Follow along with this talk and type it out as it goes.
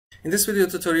In this video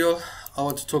tutorial, I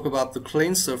want to talk about the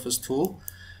Klein Surface tool.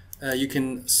 You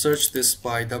can search this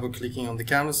by double-clicking on the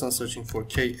canvas and searching for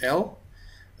KL,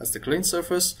 that's the Klein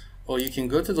Surface, or you can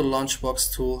go to the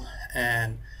lunchbox tool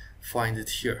and find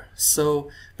it here. So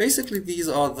basically these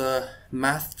are the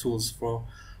math tools for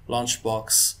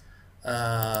lunchbox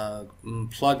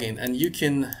plugin, and you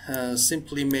can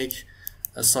simply make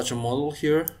such a model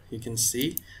here. You can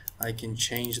see I can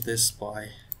change this by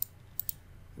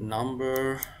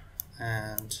number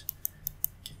and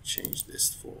can change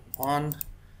this for 1,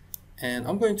 and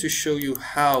I'm going to show you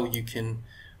how you can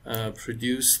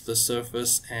produce the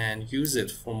surface and use it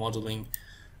for modeling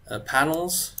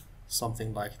panels,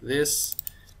 something like this.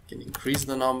 You can increase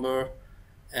the number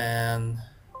and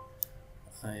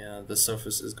the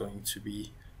surface is going to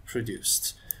be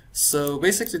produced. So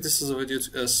basically this is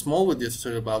a small video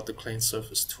tutorial about the Klein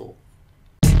Surface tool.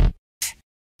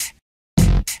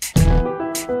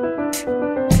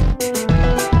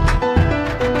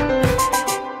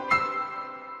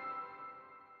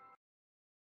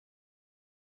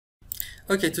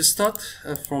 Okay, to start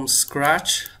from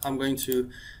scratch, I'm going to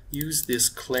use this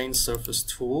Klein Surface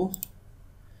tool,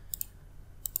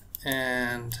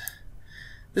 and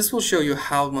this will show you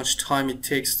how much time it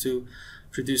takes to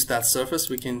produce that surface.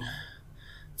 We can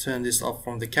turn this off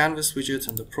from the canvas widget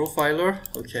and the profiler.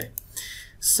 Okay,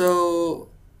 so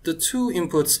the two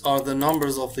inputs are the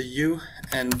numbers of the U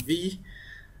and V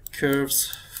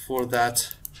curves for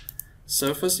that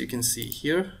surface. You can see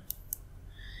here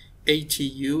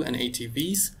ATU and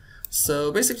ATVs.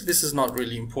 So basically this is not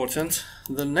really important.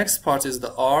 The next part is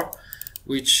the R,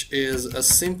 which is a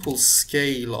simple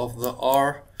scale of the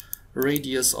R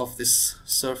radius of this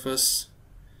surface.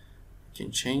 You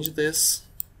can change this.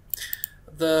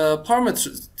 The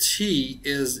parameter T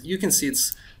is, you can see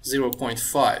it's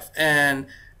 0.5, and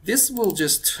this will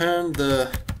just turn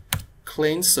the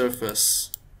Klein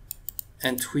surface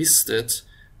and twist it,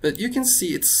 but you can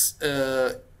see it's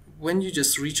when you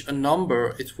just reach a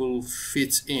number, it will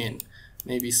fit in.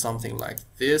 Maybe something like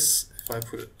this. If I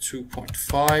put it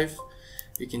 2.5,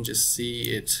 you can just see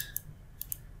it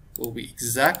will be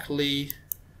exactly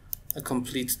a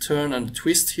complete turn and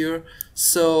twist here.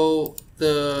 So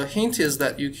the hint is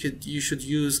that you should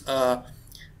use a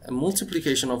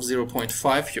multiplication of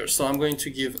 0.5 here. So I'm going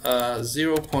to give a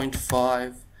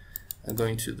 0.5. I'm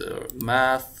going to the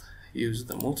math, use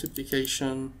the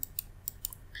multiplication,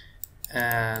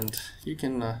 and you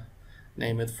can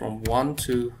name it from 1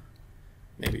 to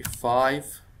maybe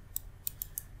 5,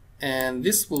 and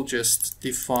this will just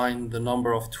define the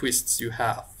number of twists you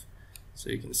have. So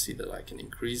you can see that I can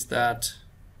increase that.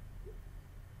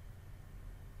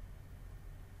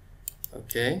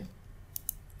 Okay,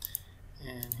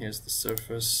 and here's the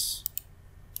surface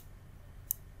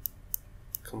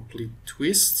complete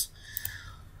twist.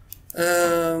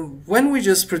 When we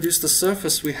just produce the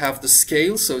surface, we have the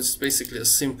scale, so it's basically a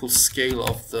simple scale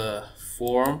of the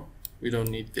form. We don't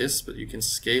need this, but you can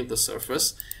scale the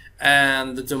surface.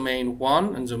 And the domain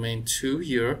 1 and domain 2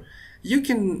 here, you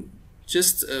can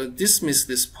just dismiss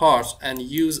this part and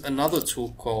use another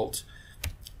tool called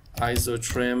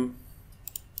isotrim.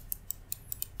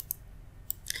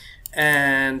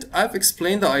 And I've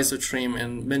explained the isotrim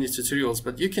in many tutorials,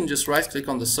 but you can just right click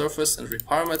on the surface and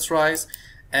reparameterize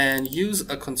and use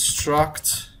a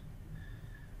construct.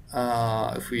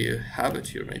 If we have it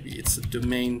here, maybe it's a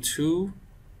domain 2.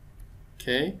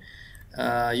 Okay,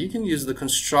 you can use the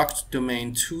construct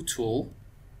domain 2 tool,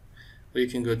 where you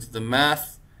can go to the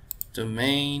math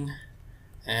domain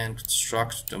and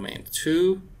construct domain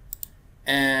 2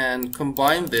 and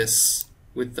combine this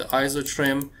with the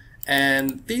isotrim,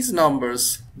 and these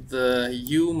numbers, the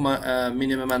U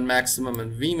minimum and maximum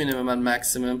and V minimum and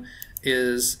maximum,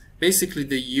 is basically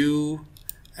the U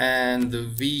and the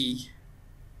V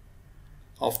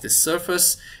of this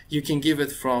surface. You can give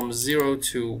it from 0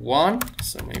 to 1,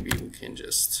 so maybe we can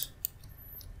just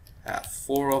have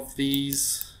 4 of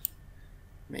these,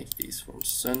 make these from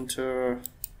center.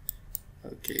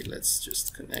 Okay, let's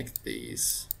just connect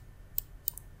these,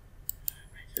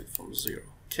 make it from 0.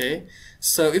 Okay,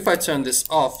 so if I turn this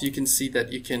off, you can see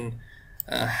that you can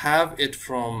have it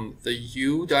from the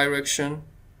U direction.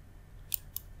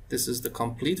 This is the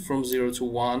complete from 0 to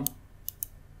 1.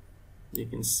 You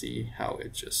can see how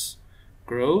it just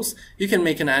grows. You can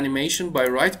make an animation by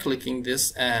right-clicking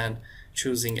this and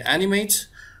choosing animate.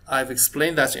 I've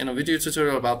explained that in a video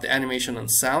tutorial about the animation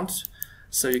and sound,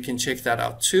 so you can check that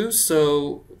out too.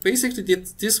 So basically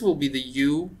this will be the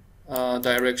U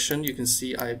direction. You can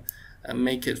see I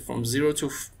make it from 0 to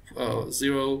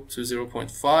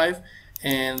 0.5,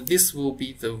 and this will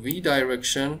be the V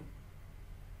direction.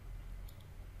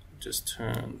 just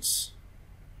turns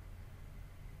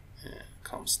and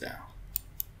comes down.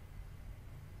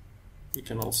 You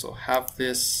can also have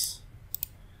this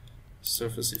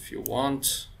surface if you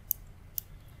want.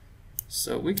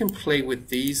 So we can play with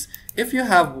these. If you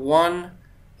have one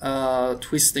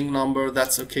twisting number,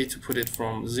 that's okay to put it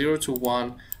from 0 to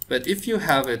 1. But if you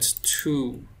have it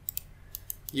 2,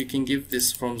 you can give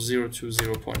this from 0 to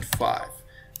 0.5.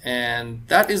 And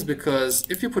that is because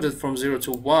if you put it from 0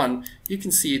 to 1, you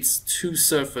can see it's 2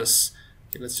 surface.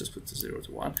 Okay, let's just put the 0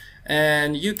 to 1.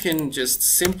 And you can just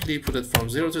simply put it from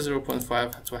 0 to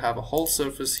 0.5 to have a whole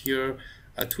surface here,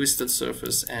 a twisted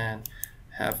surface, and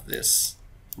have this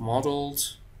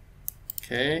modeled.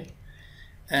 Okay.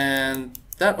 And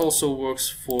that also works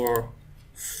for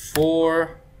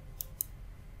 4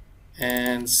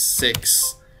 and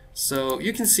 6. So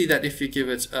you can see that if you give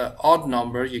it an odd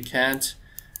number, you can't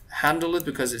handle it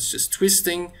because it's just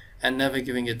twisting and never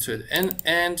giving it to it.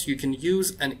 And you can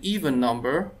use an even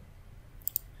number,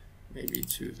 maybe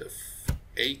to the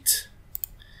 8,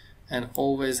 and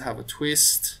always have a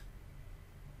twist.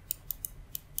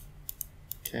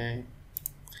 Okay,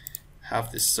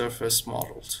 have this surface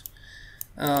modeled.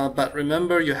 But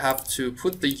remember, you have to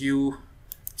put the U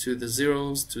to the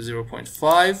zeros to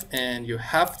 0.5, and you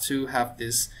have to have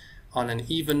this on an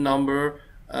even number.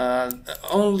 The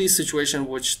only situation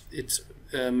which it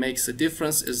makes a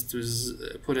difference is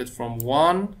to put it from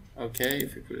 1. Okay,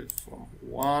 if you put it from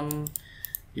 1,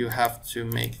 you have to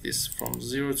make this from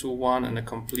 0 to 1 and a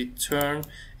complete turn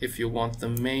if you want the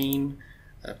main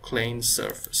Klein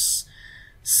surface.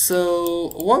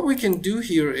 So what we can do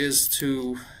here is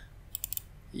to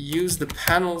use the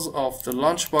panels of the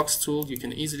lunchbox tool. You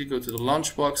can easily go to the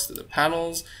lunchbox, to the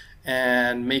panels,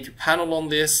 and make a panel on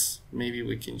this. Maybe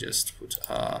we can just put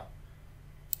a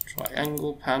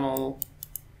triangle panel,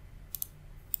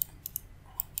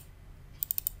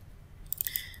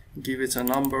 give it a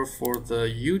number for the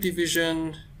U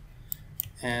division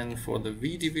and for the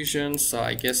V division. So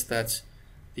I guess that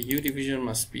the U division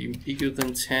must be bigger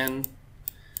than 10,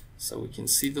 so we can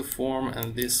see the form,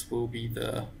 and this will be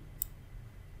the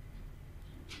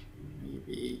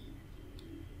maybe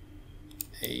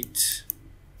 8.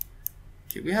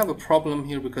 Okay, we have a problem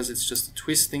here because it's just a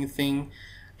twisting thing.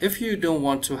 If you don't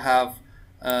want to have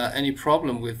any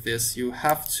problem with this, you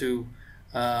have to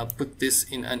put this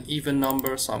in an even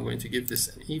number. So I'm going to give this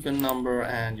an even number,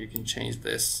 and you can change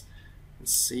this and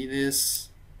see this,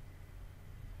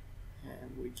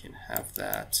 and we can have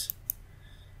that.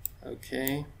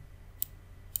 Okay,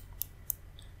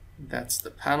 that's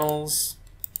the panels.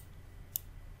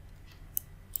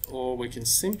 Or we can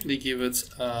simply give it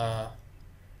a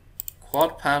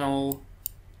quad panel.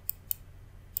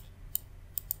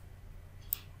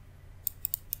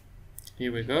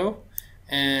 Here we go.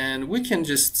 And we can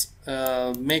just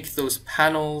make those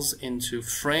panels into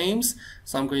frames.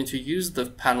 So I'm going to use the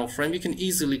panel frame. You can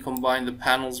easily combine the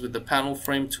panels with the panel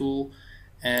frame tool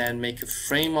and make a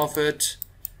frame of it,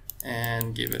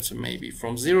 and give it maybe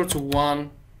from 0 to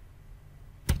 1.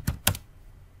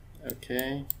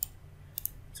 Okay,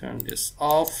 turn this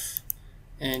off,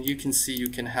 and you can see you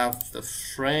can have the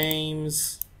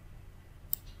frames.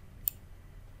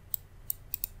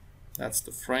 That's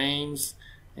the frames,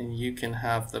 and you can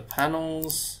have the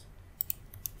panels.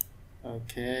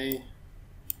 Okay,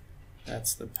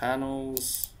 that's the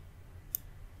panels.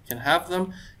 You can have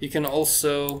them. You can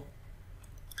also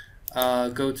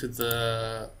go to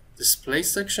the display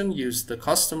section, use the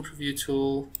custom preview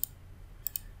tool,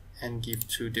 and give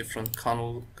 2 different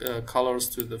colors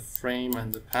to the frame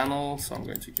and the panel. So I'm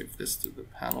going to give this to the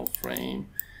panel frame,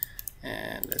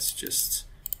 and let's just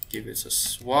give it a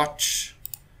swatch,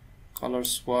 color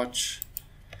swatch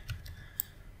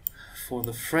for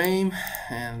the frame,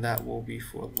 and that will be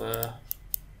for the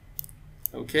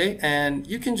okay. And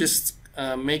you can just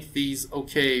make these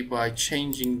okay by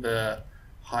changing the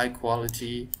high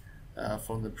quality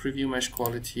from the preview mesh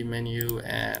quality menu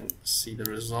and see the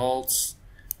results.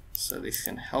 So this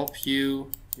can help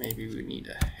you. Maybe we need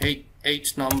a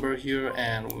 8 number here,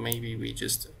 and maybe we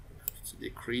just have to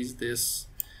decrease this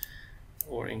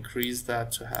or increase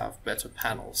that to have better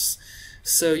panels.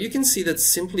 So you can see that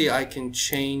simply I can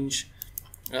change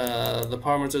the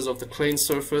parameters of the Klein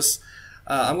surface.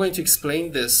 I'm going to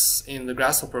explain this in the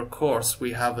Grasshopper course.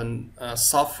 We have a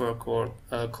software called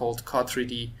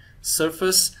Car3D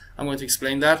Surface. I'm going to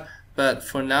explain that. But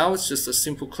for now, it's just a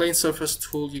simple Klein surface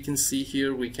tool. You can see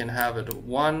here we can have it a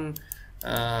 1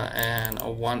 and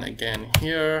a 1 again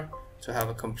here to have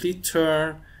a complete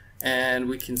turn, and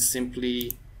we can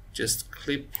simply just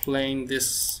clip plane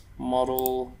this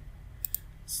model.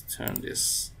 Let's turn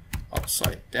this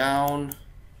upside down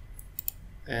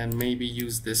and maybe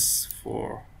use this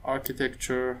for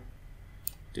architecture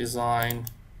design.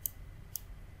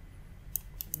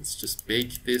 Let's just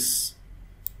bake this.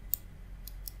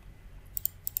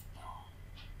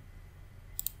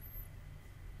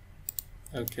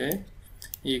 Okay,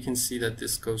 you can see that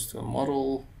this goes to a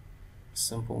model,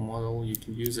 simple model. You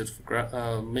can use it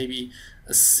for maybe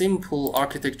a simple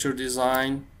architecture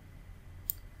design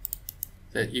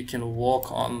that you can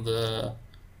walk on the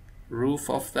roof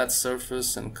of that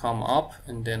surface and come up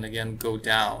and then again go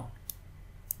down.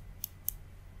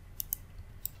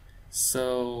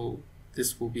 So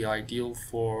this will be ideal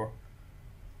for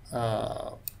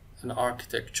an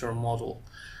architecture model.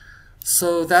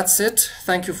 So that's it.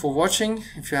 Thank you for watching.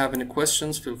 If you have any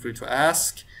questions, feel free to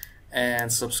ask,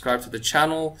 and subscribe to the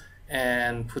channel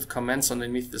and put comments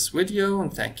underneath this video,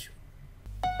 and thank you.